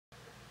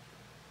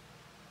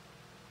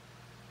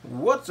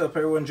What's up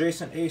everyone,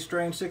 Jason A.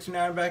 Strange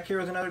 69 back here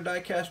with another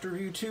Diecast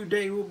review.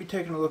 Today we'll be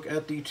taking a look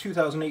at the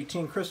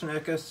 2018 Kristen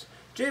Eckes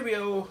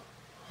JBL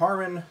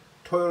Harman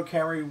Toyota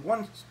Camry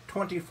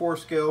 124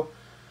 scale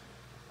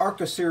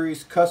ARCA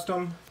Series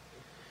Custom.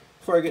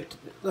 Before I get to,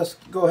 let's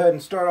go ahead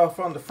and start off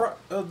on the front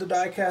of the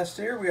diecast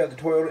here. We have the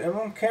Toyota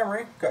emblem,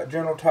 Camry, got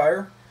General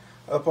Tire.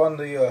 Up on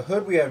the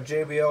hood we have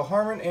JBL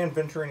Harman and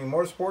Venturini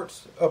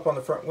Motorsports. Up on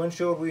the front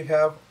windshield we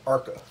have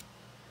ARCA.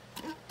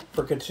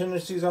 For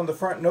contingencies on the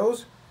front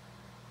nose,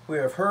 we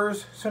have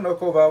hers,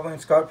 Sunoco, Valvoline,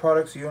 Scott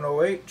Products,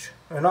 UNOH,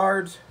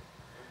 Menards,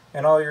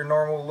 and all your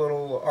normal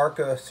little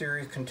ARCA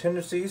series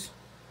contingencies.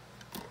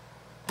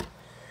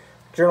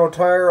 General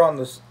Tire on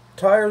the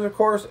tires, of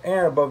course,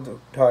 and above the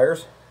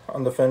tires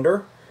on the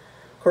fender.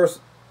 Of course,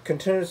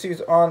 contingencies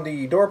on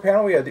the door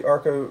panel, we have the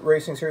ARCA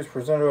Racing Series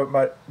presented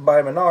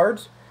by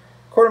Menards,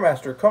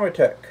 Quartermaster,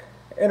 Comitech,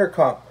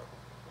 Intercomp,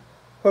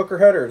 Hooker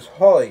Headers,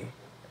 Holley,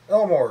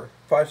 Elmore,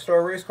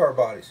 5-star race car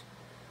bodies,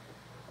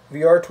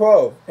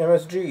 VR12,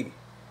 MSG,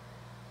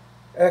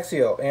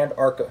 Axial, and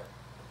ARCA.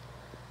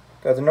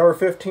 Got the number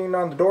 15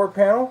 on the door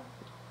panel,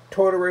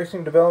 Toyota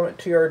Racing Development,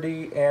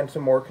 TRD, and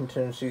some more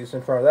contingencies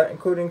in front of that,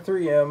 including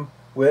 3M,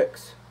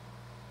 Wix,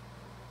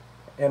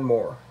 and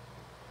more.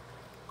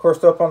 Of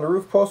course, up on the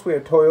roof post, we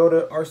have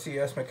Toyota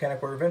RCS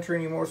Mechanic Wear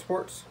Venturini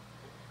Motorsports.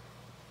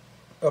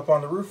 Up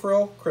on the roof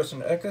rail,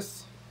 Kristen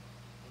Eckes.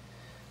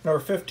 Number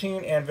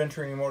 15 and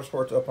Venturini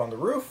Motorsports up on the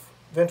roof.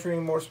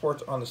 Venturini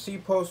Motorsports on the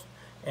seat post,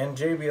 and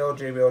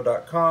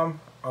JBL.com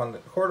on the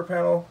quarter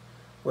panel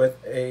with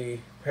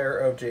a pair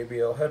of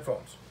JBL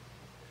headphones.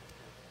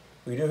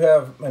 We do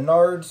have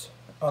Menards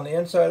on the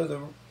inside of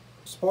the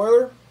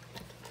spoiler,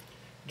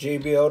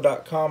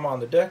 JBL.com on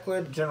the deck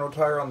lid, General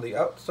Tire on the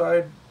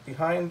outside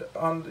behind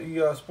on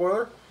the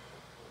spoiler,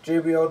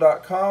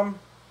 JBL.com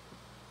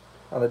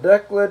on the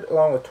deck lid,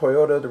 along with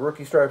Toyota, the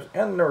rookie stripes,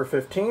 and the number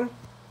 15.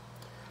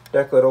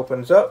 Deck lid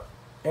opens up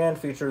and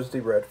features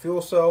the red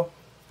fuel cell.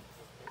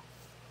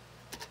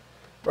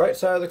 Right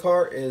side of the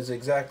car is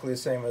exactly the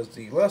same as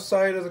the left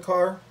side of the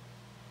car.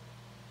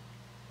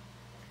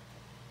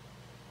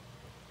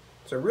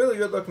 It's a really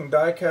good looking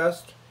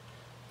diecast.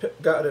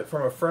 Got it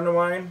from a friend of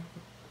mine.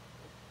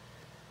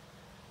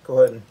 Go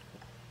ahead and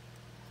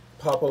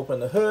pop open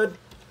the hood.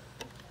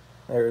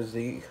 There's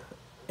the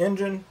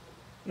engine.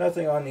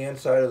 Nothing on the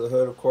inside of the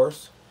hood, of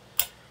course.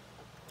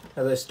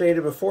 As I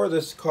stated before,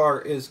 this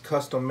car is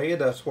custom made.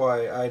 That's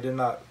why I did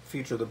not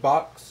feature the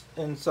box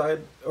inside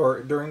or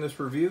during this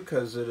review,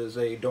 because it is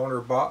a donor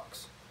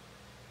box.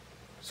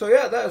 So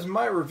yeah, that is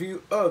my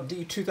review of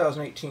the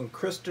 2018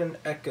 Kristen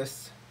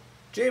Eckes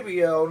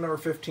JBL number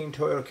 15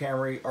 Toyota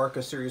Camry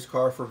ARCA Series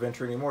car for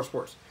Venturini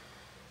Motorsports.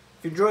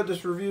 If you enjoyed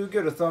this review,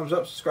 give it a thumbs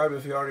up, subscribe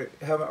if you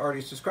haven't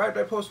already subscribed.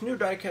 I post new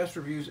diecast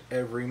reviews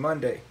every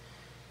Monday.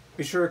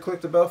 Be sure to click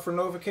the bell for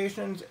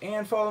notifications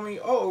and follow me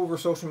all over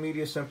social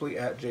media simply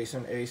at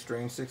Jason A.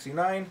 Strange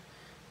 69.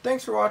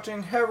 Thanks for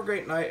watching. Have a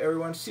great night,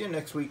 everyone. See you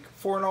next week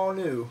for an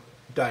all-new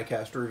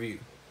diecast review.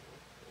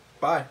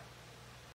 Bye.